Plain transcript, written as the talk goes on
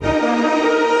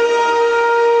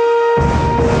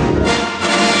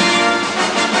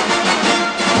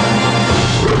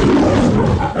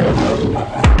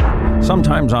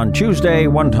sometimes on Tuesday,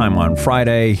 one time on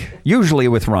Friday, usually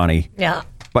with Ronnie. Yeah.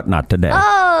 But not today.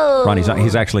 Oh, Ronnie's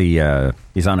he's actually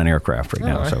he's on an aircraft right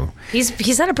now. So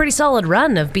he's had a pretty solid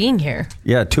run of being here.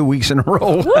 Yeah, 2 weeks in a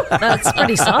row. That's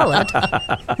pretty solid.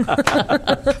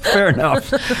 Fair enough.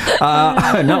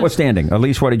 Notwithstanding,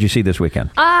 Alece, what did you see this weekend?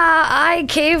 I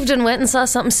caved and went and saw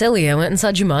something silly. I went and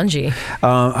saw Jumanji.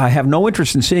 I have no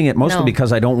interest in seeing it, mostly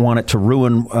because I don't want it to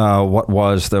ruin what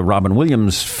was the Robin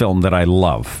Williams film that I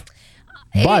love.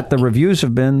 But the reviews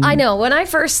have been... I know. When I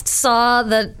first saw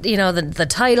the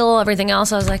title, everything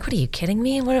else, I was like, what are you kidding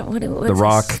me? What's The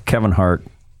Rock, this? Kevin Hart.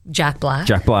 Jack Black.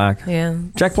 Yeah.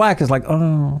 Jack Black is like,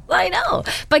 oh. I know.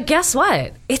 But guess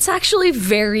what? It's actually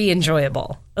very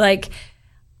enjoyable. Like,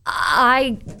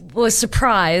 I was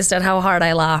surprised at how hard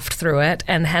I laughed through it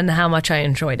and how much I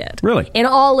enjoyed it. Really? In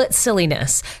all its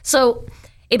silliness. So...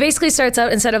 It basically starts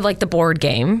out, instead of like the board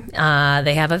game,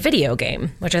 they have a video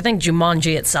game, which I think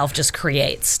Jumanji itself just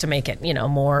creates to make it,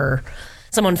 more...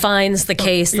 Someone finds the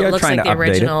case that looks like the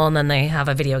original, and then they have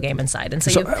a video game inside. And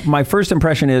so my first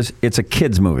impression is it's a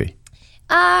kid's movie.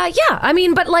 Yeah. I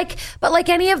mean, but like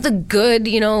any of the good,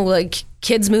 like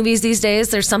kids movies these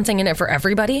days, there's something in it for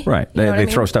everybody. Right. They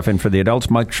throw stuff in for the adults,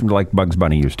 much like Bugs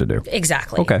Bunny used to do.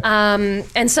 Exactly. Okay.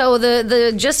 And so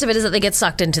the gist of it is that they get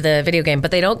sucked into the video game,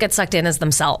 but they don't get sucked in as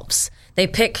themselves. They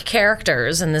pick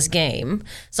characters in this game.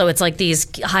 So it's like these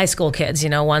high school kids,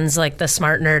 one's like the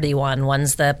smart, nerdy one.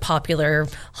 One's the popular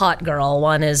hot girl.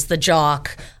 One is the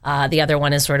jock. The other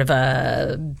one is sort of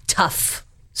a tough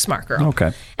smart girl.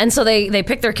 Okay. And so they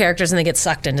pick their characters and they get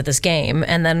sucked into this game.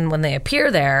 And then when they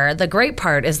appear there, the great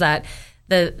part is that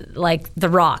The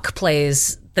Rock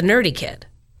plays the nerdy kid.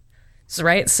 So,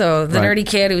 right? So the nerdy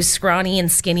kid who's scrawny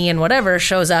and skinny and whatever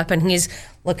shows up and he's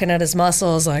looking at his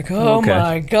muscles like, oh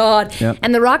my God. Yep.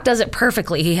 And The Rock does it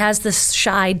perfectly. He has this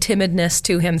shy timidness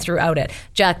to him throughout it.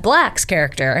 Jack Black's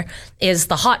character is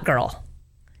the hot girl.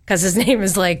 Because his name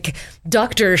is like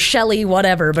Dr. Shelley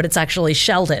whatever, but it's actually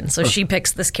Sheldon. So she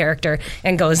picks this character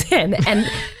and goes in and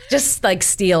just like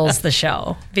steals the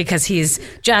show because he's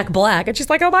Jack Black. And she's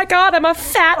like, oh my God, I'm a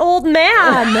fat old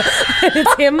man. And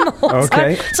it's him the whole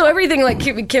time. So everything like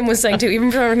Kim was saying too,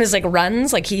 even from his like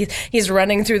runs, like he's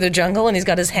running through the jungle and he's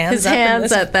got his hands up.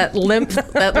 His hands, that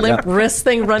limp wrist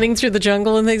thing running through the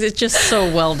jungle and things. It's just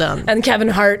so well done. And Kevin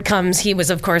Hart comes, he was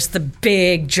of course the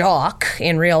big jock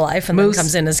in real life and then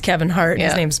comes in as Kevin Hart.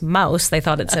 His name's Mouse. They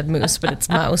thought it said Moose, but it's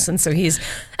Mouse. And so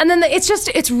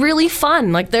it's really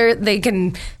fun. Like they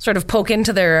can sort of poke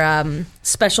into their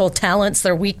special talents,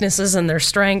 their weaknesses, and their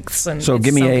strengths. And so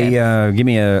give me a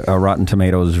Rotten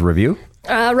Tomatoes review.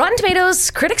 Rotten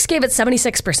Tomatoes, critics gave it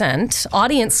 76%.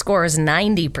 Audience score is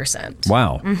 90%.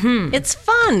 Wow. Mm-hmm. It's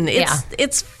fun.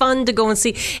 It's fun to go and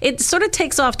see. It sort of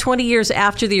takes off 20 years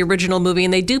after the original movie,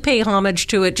 and they do pay homage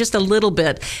to it just a little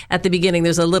bit at the beginning.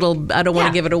 There's a little, I don't want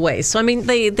to give it away. So, I mean,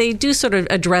 they do sort of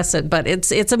address it, but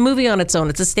it's a movie on its own.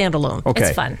 It's a standalone. Okay.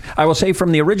 It's fun. I will say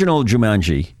from the original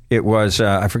Jumanji, it was,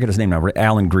 I forget his name now, David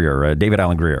Alan Grier.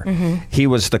 Mm-hmm. He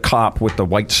was the cop with the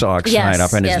White Sox tied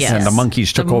up, and the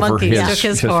monkeys took over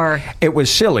his car. It was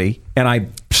silly, and I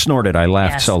snorted. I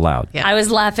laughed so loud. Yeah. I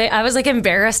was laughing. I was like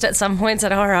embarrassed at some points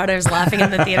at how hard I was laughing in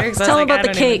the theater. Tell them about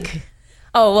the cake.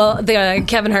 Oh, well, the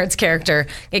Kevin Hart's character,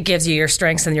 it gives you your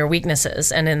strengths and your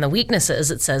weaknesses. And in the weaknesses,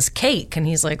 it says cake. And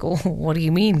he's like, oh, what do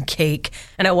you mean cake?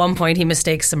 And at one point, he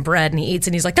mistakes some bread and he eats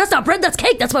and he's like, that's not bread, that's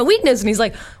cake. That's my weakness. And he's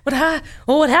like, what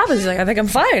happens? He's like, I think I'm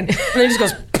fine. And then he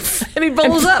just goes, and he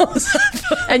blows up.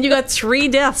 And you got 3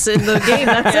 deaths in the game.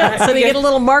 That's it. So you get a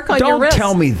little mark on your wrist. Don't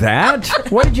tell me that.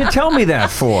 What did you tell me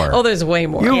that for? Oh, there's way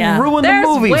more. You ruined the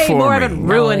movie for me. There's way more. I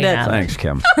ruined it. Thanks,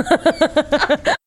 Kim.